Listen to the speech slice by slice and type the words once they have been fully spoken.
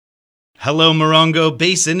Hello, Morongo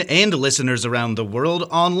Basin and listeners around the world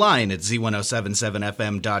online at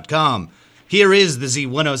Z107.7fm.com. Here is the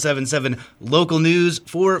Z107.7 local news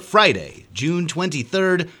for Friday, June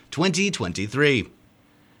 23rd, 2023.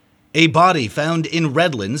 A body found in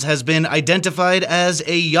Redlands has been identified as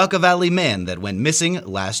a Yucca Valley man that went missing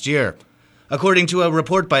last year. According to a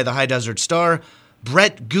report by the High Desert Star,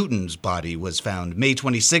 Brett Guten's body was found May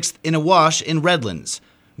 26th in a wash in Redlands.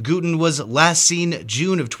 Guten was last seen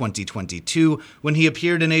June of 2022 when he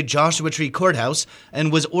appeared in a Joshua Tree courthouse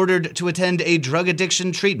and was ordered to attend a drug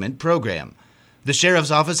addiction treatment program. The sheriff's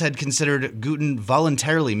office had considered Guten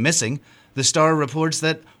voluntarily missing. The Star reports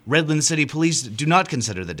that Redlands City Police do not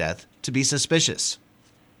consider the death to be suspicious.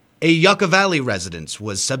 A Yucca Valley resident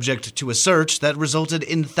was subject to a search that resulted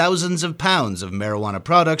in thousands of pounds of marijuana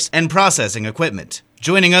products and processing equipment.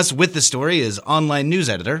 Joining us with the story is online news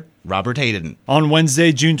editor Robert Hayden. On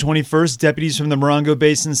Wednesday, June 21st, deputies from the Morongo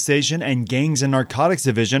Basin Station and Gangs and Narcotics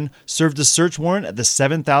Division served a search warrant at the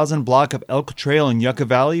 7,000 block of Elk Trail in Yucca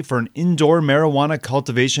Valley for an indoor marijuana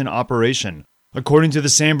cultivation operation. According to the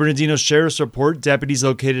San Bernardino Sheriff's Report, deputies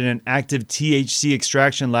located an active THC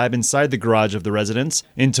extraction lab inside the garage of the residence.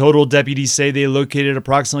 In total, deputies say they located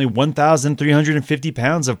approximately 1,350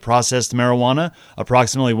 pounds of processed marijuana,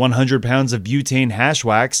 approximately 100 pounds of butane hash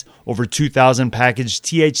wax, over 2,000 packaged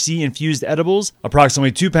THC-infused edibles,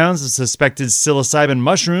 approximately 2 pounds of suspected psilocybin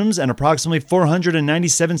mushrooms, and approximately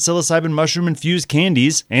 497 psilocybin mushroom-infused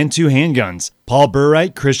candies, and 2 handguns. Paul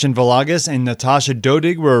Burright, Christian Valagas, and Natasha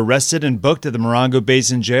Dodig were arrested and booked at the Morongo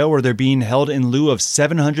Basin Jail, where they're being held in lieu of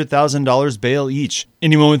 $700,000 bail each.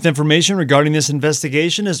 Anyone with information regarding this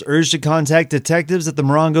investigation is urged to contact detectives at the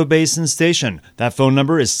Morongo Basin Station. That phone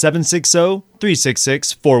number is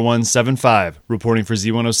 760-366-4175. Reporting for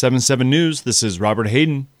Z107.7 News, this is Robert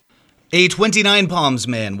Hayden. A 29 Palms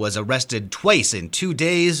man was arrested twice in 2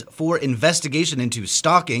 days for investigation into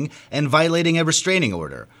stalking and violating a restraining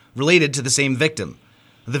order related to the same victim.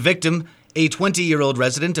 The victim, a 20-year-old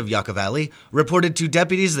resident of Yucca Valley, reported to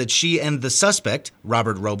deputies that she and the suspect,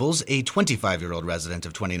 Robert Robles, a 25-year-old resident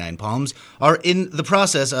of 29 Palms, are in the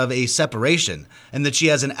process of a separation and that she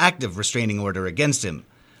has an active restraining order against him.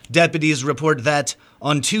 Deputies report that,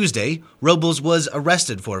 on Tuesday, Robles was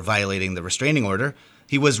arrested for violating the restraining order.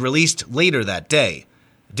 He was released later that day.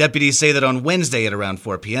 Deputies say that on Wednesday at around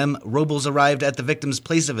 4 p.m., Robles arrived at the victim's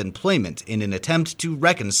place of employment in an attempt to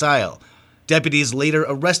reconcile. Deputies later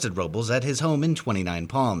arrested Robles at his home in 29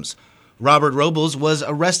 Palms. Robert Robles was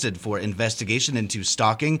arrested for investigation into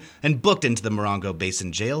stalking and booked into the Morongo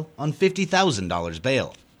Basin Jail on $50,000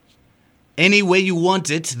 bail. Any way you want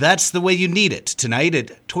it, that's the way you need it. Tonight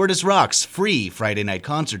at Tortoise Rock's free Friday night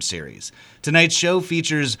concert series. Tonight's show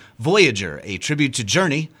features Voyager, a tribute to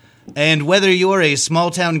Journey. And whether you're a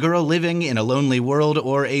small-town girl living in a lonely world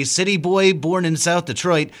or a city boy born in South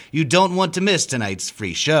Detroit, you don't want to miss tonight's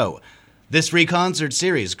free show. This free concert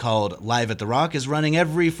series called Live at the Rock is running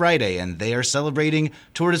every Friday, and they are celebrating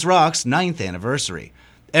Tortoise Rock's 9th anniversary.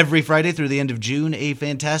 Every Friday through the end of June, a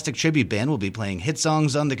fantastic tribute band will be playing hit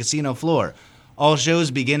songs on the casino floor. All shows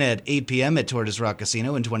begin at 8 p.m. at Tortoise Rock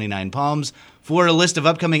Casino in 29 Palms. For a list of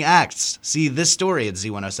upcoming acts, see this story at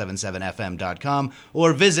Z107.7fm.com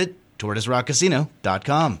or visit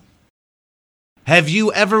tortoiserockcasino.com. Have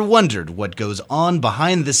you ever wondered what goes on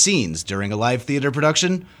behind the scenes during a live theater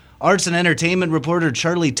production? Arts and entertainment reporter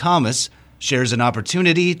Charlie Thomas shares an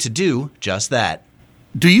opportunity to do just that.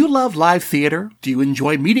 Do you love live theater? Do you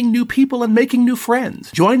enjoy meeting new people and making new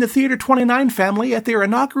friends? Join the Theater 29 family at their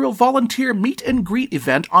inaugural volunteer meet and greet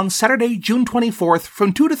event on Saturday, June 24th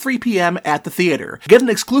from 2 to 3 p.m. at the theater. Get an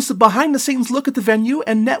exclusive behind-the-scenes look at the venue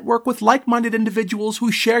and network with like-minded individuals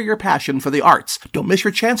who share your passion for the arts. Don't miss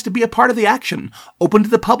your chance to be a part of the action. Open to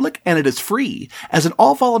the public, and it is free. As an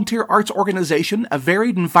all-volunteer arts organization, a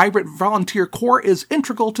varied and vibrant volunteer corps is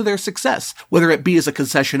integral to their success, whether it be as a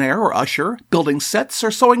concessionaire or usher, building sets, or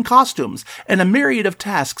sewing costumes, and a myriad of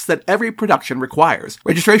tasks that every production requires.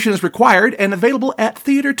 Registration is required and available at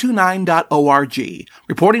theater29.org.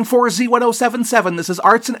 Reporting for Z107.7, this is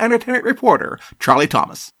Arts and Entertainment reporter Charlie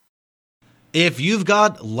Thomas. If you've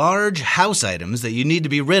got large house items that you need to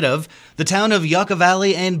be rid of, the town of Yucca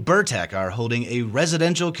Valley and Burtek are holding a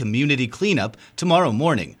residential community cleanup tomorrow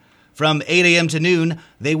morning. From 8 a.m. to noon,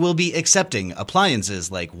 they will be accepting appliances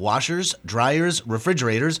like washers, dryers,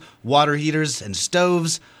 refrigerators, water heaters, and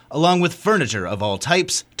stoves, along with furniture of all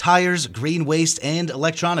types, tires, green waste, and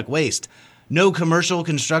electronic waste. No commercial,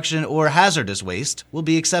 construction, or hazardous waste will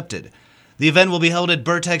be accepted. The event will be held at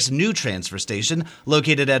Burtek's new transfer station,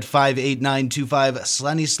 located at 58925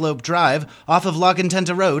 Slaney Slope Drive, off of La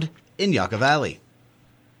Contenta Road in Yucca Valley.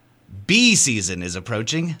 Bee season is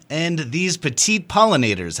approaching, and these petite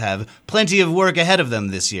pollinators have plenty of work ahead of them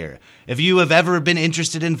this year. If you have ever been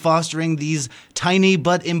interested in fostering these tiny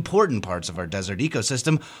but important parts of our desert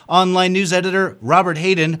ecosystem, online news editor Robert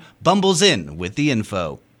Hayden bumbles in with the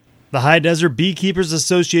info. The High Desert Beekeepers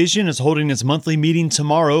Association is holding its monthly meeting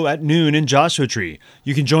tomorrow at noon in Joshua Tree.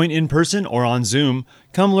 You can join in person or on Zoom.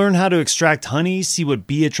 Come learn how to extract honey, see what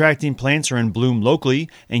bee-attracting plants are in bloom locally,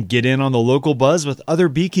 and get in on the local buzz with other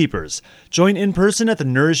beekeepers. Join in person at the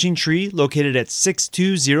Nourishing Tree located at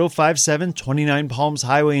 62057 29 Palms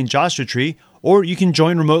Highway in Joshua Tree, or you can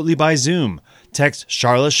join remotely by Zoom. Text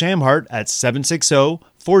Charla Shamhart at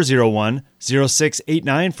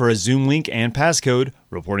 760-401-0689 for a Zoom link and passcode.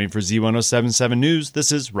 Reporting for Z107.7 News,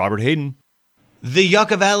 this is Robert Hayden. The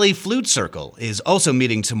Yucca Valley Flute Circle is also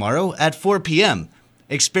meeting tomorrow at 4 p.m.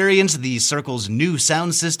 Experience the circle's new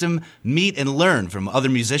sound system, meet and learn from other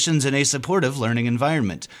musicians in a supportive learning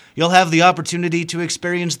environment. You'll have the opportunity to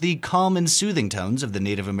experience the calm and soothing tones of the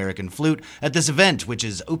Native American flute at this event, which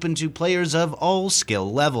is open to players of all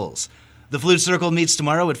skill levels. The Flute Circle meets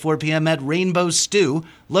tomorrow at 4 p.m. at Rainbow Stew,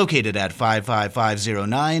 located at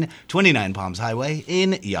 55509 29 Palms Highway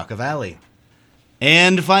in Yucca Valley.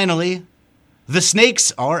 And finally, the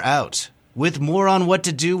snakes are out. With more on what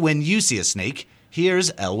to do when you see a snake,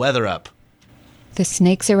 here's El Weather Up. The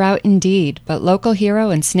snakes are out indeed, but local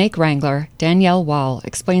hero and snake wrangler Danielle Wall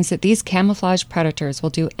explains that these camouflage predators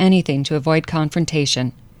will do anything to avoid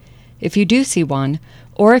confrontation. If you do see one,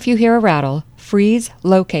 or if you hear a rattle, freeze,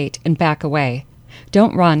 locate, and back away.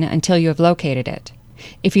 Don't run until you have located it.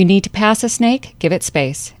 If you need to pass a snake, give it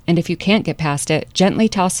space, and if you can't get past it, gently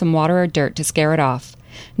toss some water or dirt to scare it off.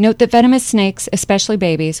 Note that venomous snakes, especially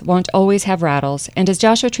babies, won't always have rattles, and as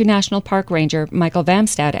Joshua Tree National Park Ranger Michael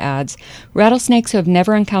Vamstad adds, rattlesnakes who have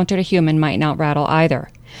never encountered a human might not rattle either.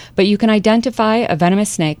 But you can identify a venomous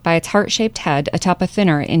snake by its heart-shaped head atop a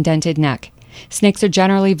thinner, indented neck. Snakes are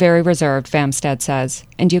generally very reserved, Vamstad says,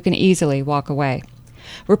 and you can easily walk away.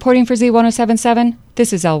 Reporting for Z107.7,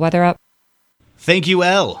 this is El Weather Up. Thank you,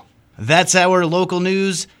 El. That's our local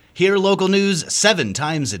news. Hear local news 7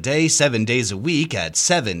 times a day, 7 days a week at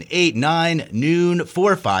 7, 8, 9, noon,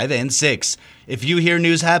 4, 5, and 6. If you hear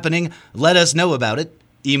news happening, let us know about it.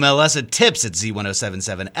 Email us at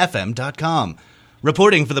tips@z1077fm.com.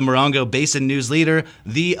 Reporting for the Morongo Basin News Leader,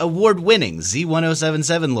 the award-winning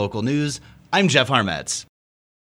Z107.7 Local News, I'm Jeff Harmetz.